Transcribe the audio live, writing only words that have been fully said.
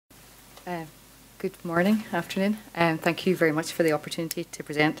Uh, Good morning, afternoon, and thank you very much for the opportunity to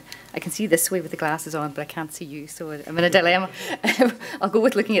present. I can see this way with the glasses on, but I can't see you, so I'm in a dilemma. I'll go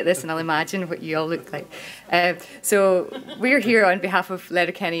with looking at this and I'll imagine what you all look like. So we're here on behalf of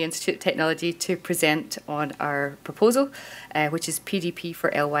Letterkenny Institute of Technology to present on our proposal, which is PDP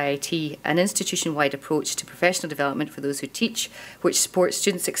for LYIT, an institution-wide approach to professional development for those who teach, which supports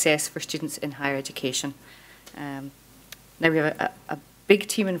student success for students in higher education. Now we have a big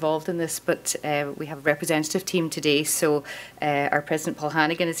team involved in this, but we have a representative team today. So our president, Paul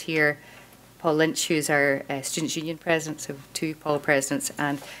Hannigan, is here. Paul Lynch, who's our Students' Union president, so two Paul presidents,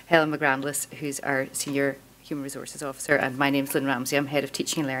 and Helen McGrandless, who's our senior human resources officer. And my name's Lynn Ramsey. I'm head of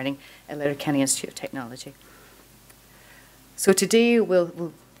teaching and learning at Letterkenny Institute of Technology. So today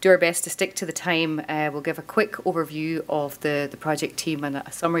we'll do our best to stick to the time. We'll give a quick overview of the project team and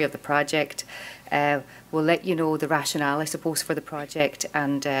a summary of the project. We'll let you know the rationale, I suppose, for the project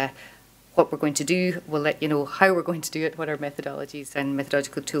and what we're going to do. We'll let you know how we're going to do it, what our methodologies and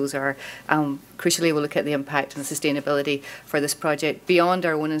methodological tools are. Crucially, we'll look at the impact and sustainability for this project beyond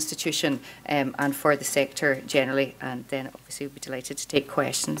our own institution and for the sector generally. And then obviously we'll be delighted to take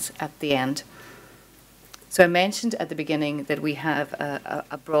questions at the end. So I mentioned at the beginning that we have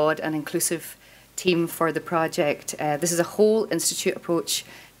a broad and inclusive team for the project. This is a whole institute approach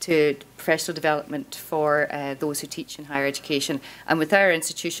to professional development for those who teach in higher education. And with our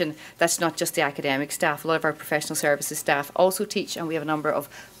institution, that's not just the academic staff. A lot of our professional services staff also teach, and we have a number of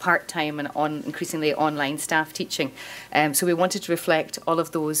part-time and increasingly online staff teaching. So we wanted to reflect all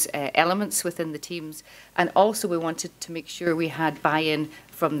of those elements within the teams, and also we wanted to make sure we had buy-in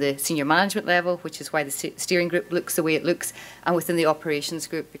from the senior management level, which is why the steering group looks the way it looks, and within the operations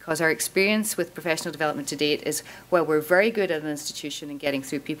group, because our experience with professional development to date is, well, we're very good at an institution in getting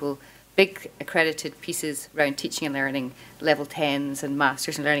through people big accredited pieces around teaching and learning, level 10s and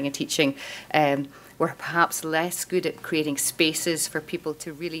masters in learning and teaching. We're perhaps less good at creating spaces for people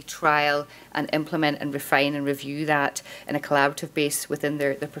to really trial and implement and refine and review that in a collaborative base within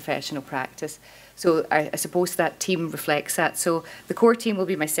their professional practice. So I suppose that team reflects that. So the core team will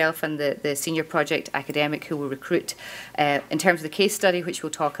be myself and the senior project academic who will recruit. In terms of the case study, which we'll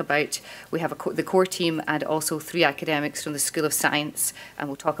talk about, we have the core team and also 3 academics from the School of Science, and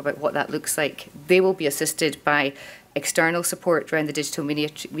we'll talk about what that looks like. They will be assisted by external support around the digital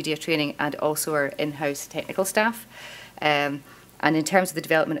media training and also our in-house technical staff. And in terms of the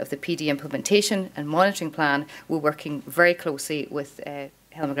development of the PD implementation and monitoring plan, we're working very closely with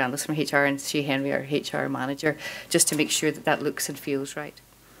Helen McGrandless from HR and Shea Henry, our HR manager, just to make sure that that looks and feels right.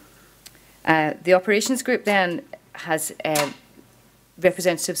 The operations group then has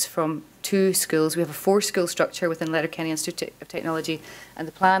representatives from 2 schools. We have a 4-school structure within Letterkenny Institute of Technology, and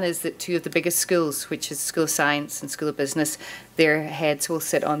the plan is that 2 of the biggest schools, which is School of Science and School of Business, their heads will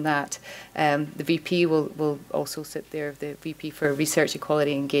sit on that. The VP will also sit there, the VP for Research,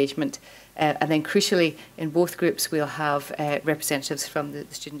 Equality and Engagement. And then crucially, in both groups, we'll have representatives from the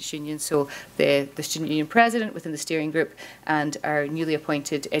Students' Union, so the Student Union President within the steering group and our newly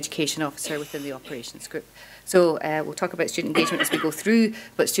appointed Education Officer within the Operations group. So we'll talk about student engagement as we go through,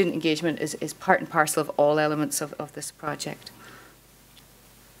 but student engagement is part and parcel of all elements of this project.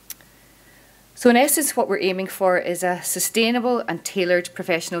 So in essence, what we're aiming for is a sustainable and tailored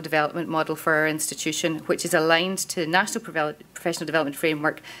professional development model for our institution, which is aligned to the National Professional Development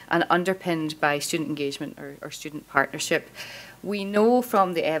Framework and underpinned by student engagement or student partnership. We know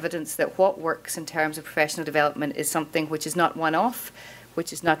from the evidence that what works in terms of professional development is something which is not one-off,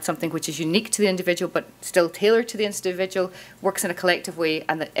 which is not something which is unique to the individual, but still tailored to the individual, works in a collective way,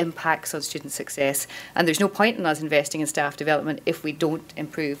 and that impacts on student success. And there's no point in us investing in staff development if we don't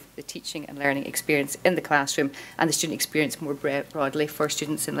improve the teaching and learning experience in the classroom and the student experience more broadly for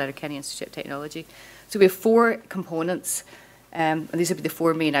students in Letterkenny Institute of Technology. So we have 4 components, and these will be the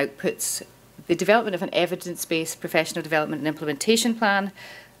 4 main outputs. The development of an evidence-based professional development and implementation plan,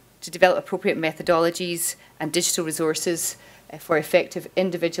 to develop appropriate methodologies and digital resources for effective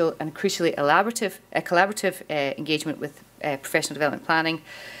individual and crucially collaborative engagement with professional development planning.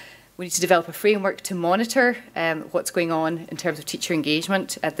 We need to develop a framework to monitor what's going on in terms of teacher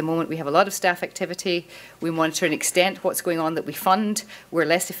engagement. At the moment, we have a lot of staff activity. We monitor an extent what's going on that we fund. We're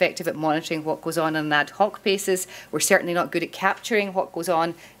less effective at monitoring what goes on ad hoc basis. We're certainly not good at capturing what goes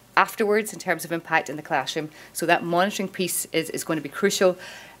on afterwards in terms of impact in the classroom. So that monitoring piece is going to be crucial.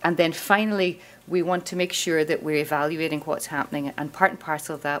 And then finally, we want to make sure that we're evaluating what's happening, and part and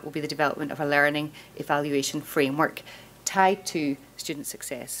parcel of that will be the development of a learning evaluation framework tied to student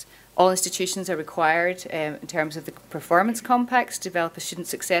success. All institutions are required in terms of the performance compacts to develop a student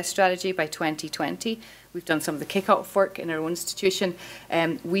success strategy by 2020. We've done some of the kick-off work in our own institution.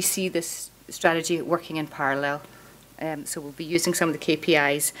 We see this strategy working in parallel. So we'll be using some of the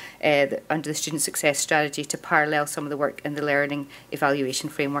KPIs under the student success strategy to parallel some of the work in the learning evaluation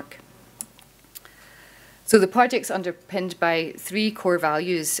framework. So the project's underpinned by 3 core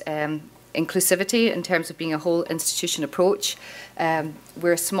values. Inclusivity in terms of being a whole institution approach.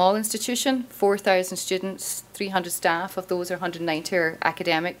 We're a small institution, 4,000 students, 300 staff, of those are 190 are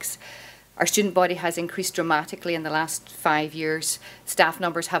academics. Our student body has increased dramatically in the last 5 years. Staff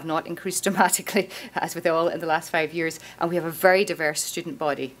numbers have not increased dramatically, as with all in the last 5 years, and we have a very diverse student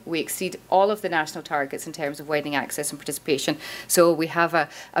body. We exceed all of the national targets in terms of widening access and participation. So we have a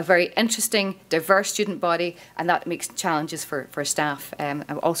very interesting, diverse student body, and that makes challenges for staff. And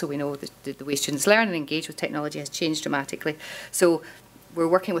also we know that the way students learn and engage with technology has changed dramatically. So we're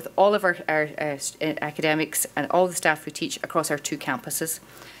working with all of our academics and all the staff who teach across our 2 campuses.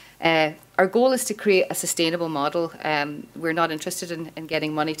 Our goal is to create a sustainable model. We're not interested in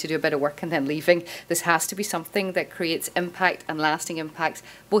getting money to do a bit of work and then leaving. This has to be something that creates impact and lasting impacts,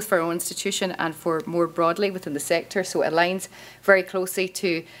 both for our own institution and for more broadly within the sector. So it aligns very closely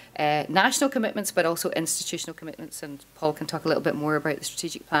to national commitments, but also institutional commitments. And Paul can talk a little bit more about the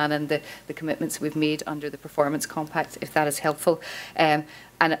strategic plan and the commitments we've made under the performance compact, if that is helpful. And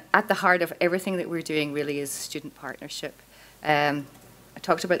at the heart of everything that we're doing really is student partnership. I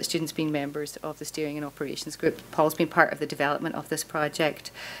talked about the students being members of the steering and operations group. Paul's been part of the development of this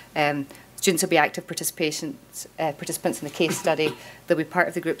project. Students will be active participants in the case study. They'll be part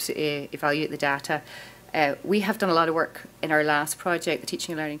of the groups to evaluate the data. We have done a lot of work in our last project, the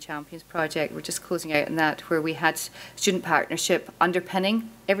Teaching and Learning Champions project. We're just closing out on that, where we had student partnership underpinning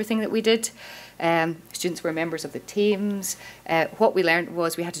everything that we did. Students were members of the teams. What we learned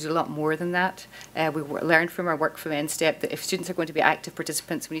was we had to do a lot more than that. We learned from our work from NSTEP that if students are going to be active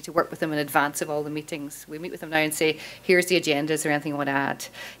participants, we need to work with them in advance of all the meetings. We meet with them now and say, here's the agenda, is there anything you want to add?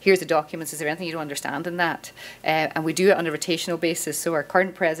 Here's the documents, is there anything you don't understand in that? And we do it on a rotational basis. So our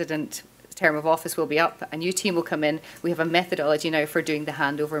current president term of office will be up, a new team will come in. We have a methodology now for doing the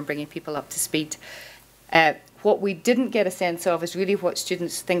handover and bringing people up to speed. What we didn't get a sense of is really what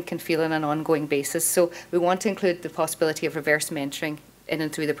students think and feel on an ongoing basis. So we want to include the possibility of reverse mentoring in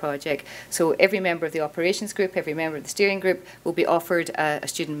and through the project. So every member of the operations group, every member of the steering group will be offered a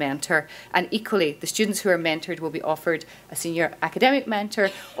student mentor. And equally, the students who are mentored will be offered a senior academic mentor,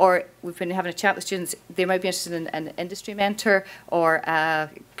 or we've been having a chat with students, they might be interested in an industry mentor or a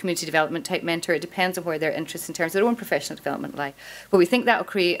community development type mentor. It depends on where their interests in terms of their own professional development lie. But we think that will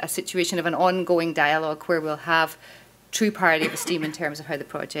create a situation of an ongoing dialogue where we'll have true parity of esteem in terms of how the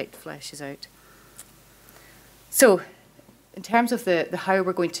project fleshes out. So, in terms of the how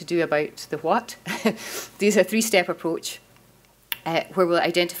we're going to do about the what, these are a 3-step approach where we'll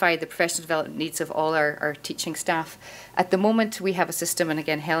identify the professional development needs of all our teaching staff. At the moment, we have a system, and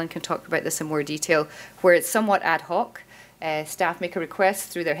again, Helen can talk about this in more detail, where it's somewhat ad hoc. Staff make a request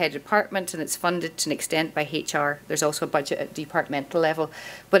through their head department and it's funded to an extent by HR. There's also a budget at departmental level.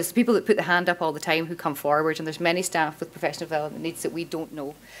 But it's the people that put the hand up all the time who come forward, and there's many staff with professional development needs that we don't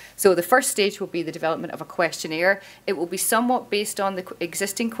know. So the first stage will be the development of a questionnaire. It will be somewhat based on the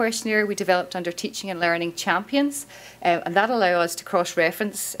existing questionnaire we developed under Teaching and Learning Champions, and that'll allow us to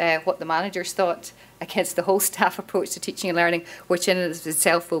cross-reference what the managers thought against the whole staff approach to teaching and learning, which in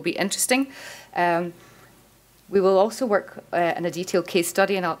itself will be interesting. We will also work in a detailed case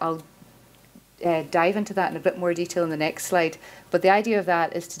study, and I'll dive into that in a bit more detail in the next slide. But the idea of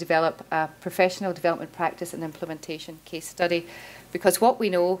that is to develop a professional development practice and implementation case study, because what we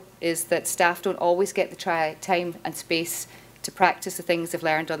know is that staff don't always get the time and space to practice the things they've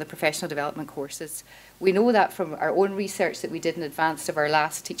learned on the professional development courses. We know that from our own research that we did in advance of our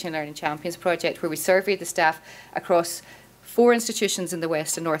last Teaching and Learning Champions project, where we surveyed the staff across 4 institutions in the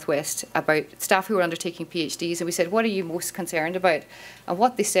West and Northwest about staff who were undertaking PhDs, and we said, what are you most concerned about? And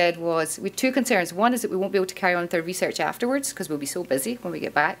what they said was, we had 2 concerns. One is that we won't be able to carry on with our research afterwards because we'll be so busy when we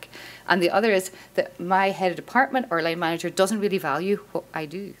get back. And the other is that my head of department or line manager doesn't really value what I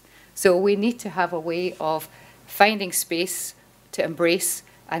do. So we need to have a way of finding space to embrace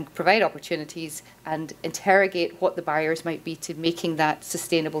and provide opportunities and interrogate what the barriers might be to making that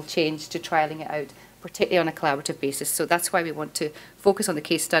sustainable change, to trialling it out, particularly on a collaborative basis. So that's why we want to focus on the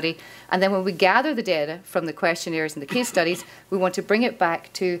case study. And then when we gather the data from the questionnaires and the case studies, we want to bring it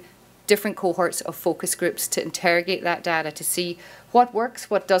back to different cohorts of focus groups to interrogate that data, to see what works,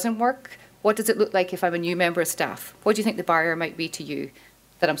 what doesn't work, what does it look like if I'm a new member of staff? What do you think the barrier might be to you?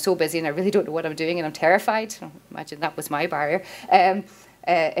 That I'm so busy and I really don't know what I'm doing and I'm terrified. I imagine that was my barrier.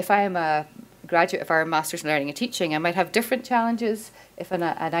 if I am a graduate of our Masters in Learning and Teaching, I might have different challenges. If an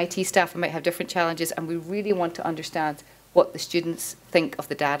IT staff, I might have different challenges, and we really want to understand what the students think of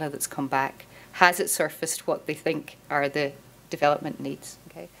the data that's come back. Has it surfaced what they think are the development needs?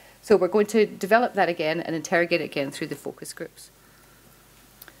 Okay. So we're going to develop that again and interrogate it again through the focus groups.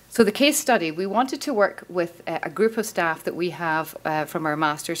 So the case study, we wanted to work with a group of staff that we have from our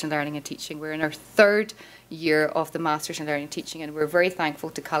Masters in Learning and Teaching. We're in our 3rd year of the Masters in Learning and Teaching, and we're very thankful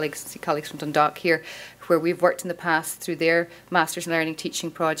to colleagues from Dundalk here, where we've worked in the past through their Masters in Learning and Teaching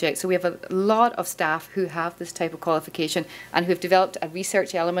project. So we have a lot of staff who have this type of qualification and who have developed a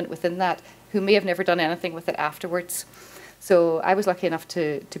research element within that, who may have never done anything with it afterwards. So I was lucky enough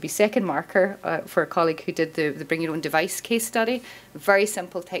to be second marker for a colleague who did the Bring Your Own Device case study. Very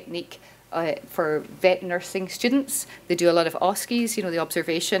simple technique for vet nursing students. They do a lot of OSCEs, you know, the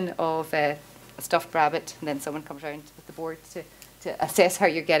observation of a stuffed rabbit, and then someone comes around with the board to assess how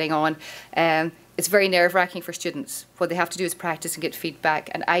you're getting on. It's very nerve-wracking for students. What they have to do is practice and get feedback,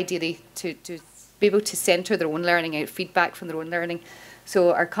 and ideally to be able to centre their own learning out, feedback from their own learning.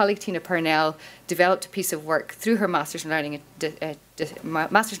 So our colleague Tina Purnell developed a piece of work through her Masters in Learning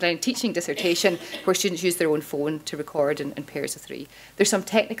Teaching dissertation, where students use their own phone to record in pairs of 3. There's some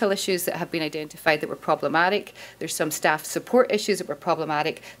technical issues that have been identified that were problematic. There's some staff support issues that were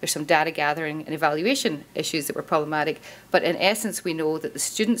problematic. There's some data gathering and evaluation issues that were problematic. But in essence, we know that the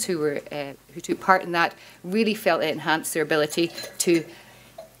students who took part in that really felt it enhanced their ability to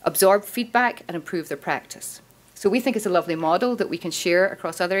absorb feedback and improve their practice. So we think it's a lovely model that we can share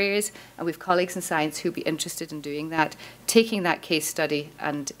across other areas, and we have colleagues in science who would be interested in doing that, taking that case study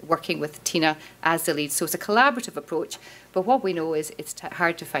and working with Tina as the lead. So it's a collaborative approach, but what we know is it's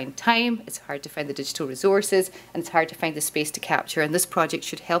hard to find time, it's hard to find the digital resources, and it's hard to find the space to capture, and this project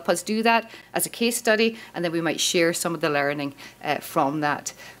should help us do that as a case study, and then we might share some of the learning from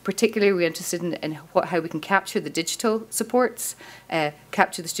that. Particularly we're interested in how we can capture the digital supports,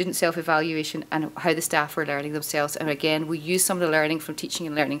 capture the student self-evaluation, and how the staff are learning themselves. And again, we use some of the learning from Teaching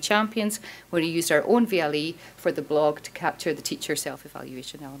and Learning Champions, when we used our own VLE for the blog to capture the teacher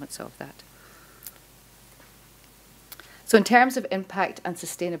self-evaluation elements of that. So in terms of impact and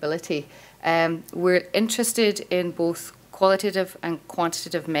sustainability, we're interested in both qualitative and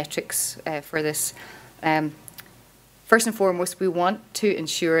quantitative metrics for this. First and foremost, we want to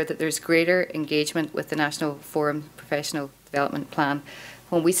ensure that there's greater engagement with the National Forum Professional Development Plan.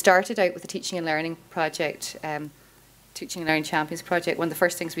 When we started out with the Teaching and Learning project, Teaching and Learning Champions project, one of the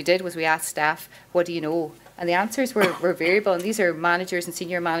first things we did was we asked staff, what do you know? And the answers were variable, and these are managers and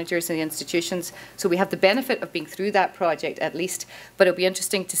senior managers in the institutions. So we have the benefit of being through that project at least, but it'll be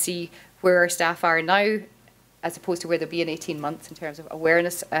interesting to see where our staff are now as opposed to where they'll be in 18 months in terms of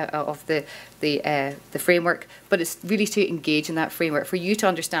awareness of the framework. But it's really to engage in that framework, for you to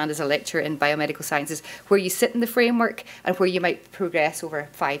understand as a lecturer in biomedical sciences where you sit in the framework and where you might progress over a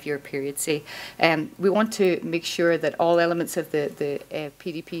 5-year period, say. We want to make sure that all elements of the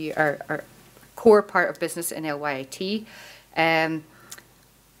PDP are core part of business in LYIT.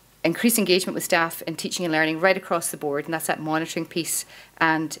 Increase engagement with staff in teaching and learning right across the board, and that's that monitoring piece,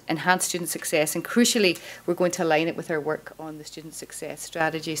 and enhance student success. And crucially, we're going to align it with our work on the student success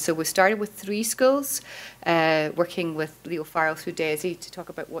strategy. So we started with 3 schools, working with Leo Farrell through DESI to talk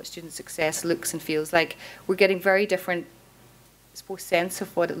about what student success looks and feels like. We're getting very different, I suppose, sense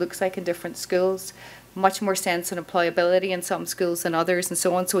of what it looks like in different schools. Much more sense on employability in some schools than others, and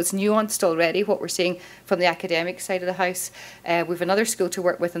so on. So it's nuanced already, what we're seeing from the academic side of the house. We've another school to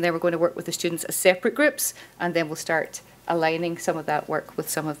work with, and then we're going to work with the students as separate groups, and then we'll start aligning some of that work with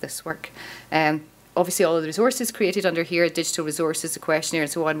some of this work. Obviously, all of the resources created under here, digital resources, the questionnaire,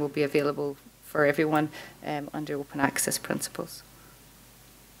 and so on, will be available for everyone under open access principles.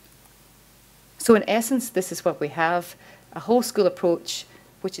 So in essence, this is what we have, a whole school approach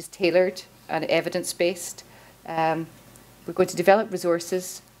which is tailored and evidence-based. We're going to develop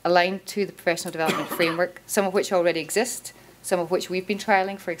resources aligned to the professional development framework, some of which already exist, some of which we've been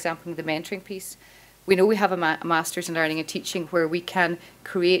trialling, for example, the mentoring piece. We know we have a Masters in Learning and Teaching where we can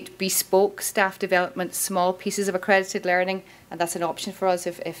create bespoke staff development, small pieces of accredited learning, and that's an option for us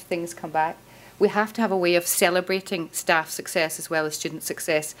if things come back. We have to have a way of celebrating staff success as well as student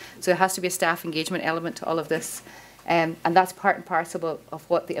success, so there has to be a staff engagement element to all of this. And that's part and parcel of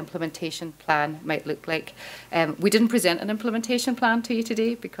what the implementation plan might look like. We didn't present an implementation plan to you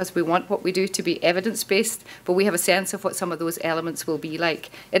today because we want what we do to be evidence-based, but we have a sense of what some of those elements will be like.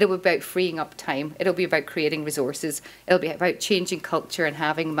 It'll be about freeing up time. It'll be about creating resources. It'll be about changing culture and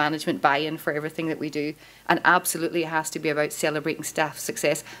having management buy-in for everything that we do. And absolutely it has to be about celebrating staff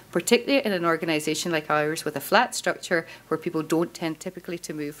success, particularly in an organisation like ours with a flat structure where people don't tend typically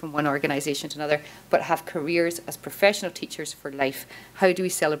to move from one organisation to another, but have careers as professional teachers for life. How do we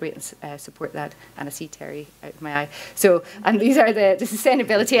celebrate and support that? And I see Terry out of my eye. So, and these are the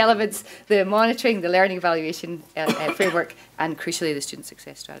sustainability elements, the monitoring, the learning evaluation framework, and crucially the student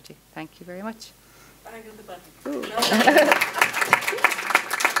success strategy. Thank you very much. Bang on the button.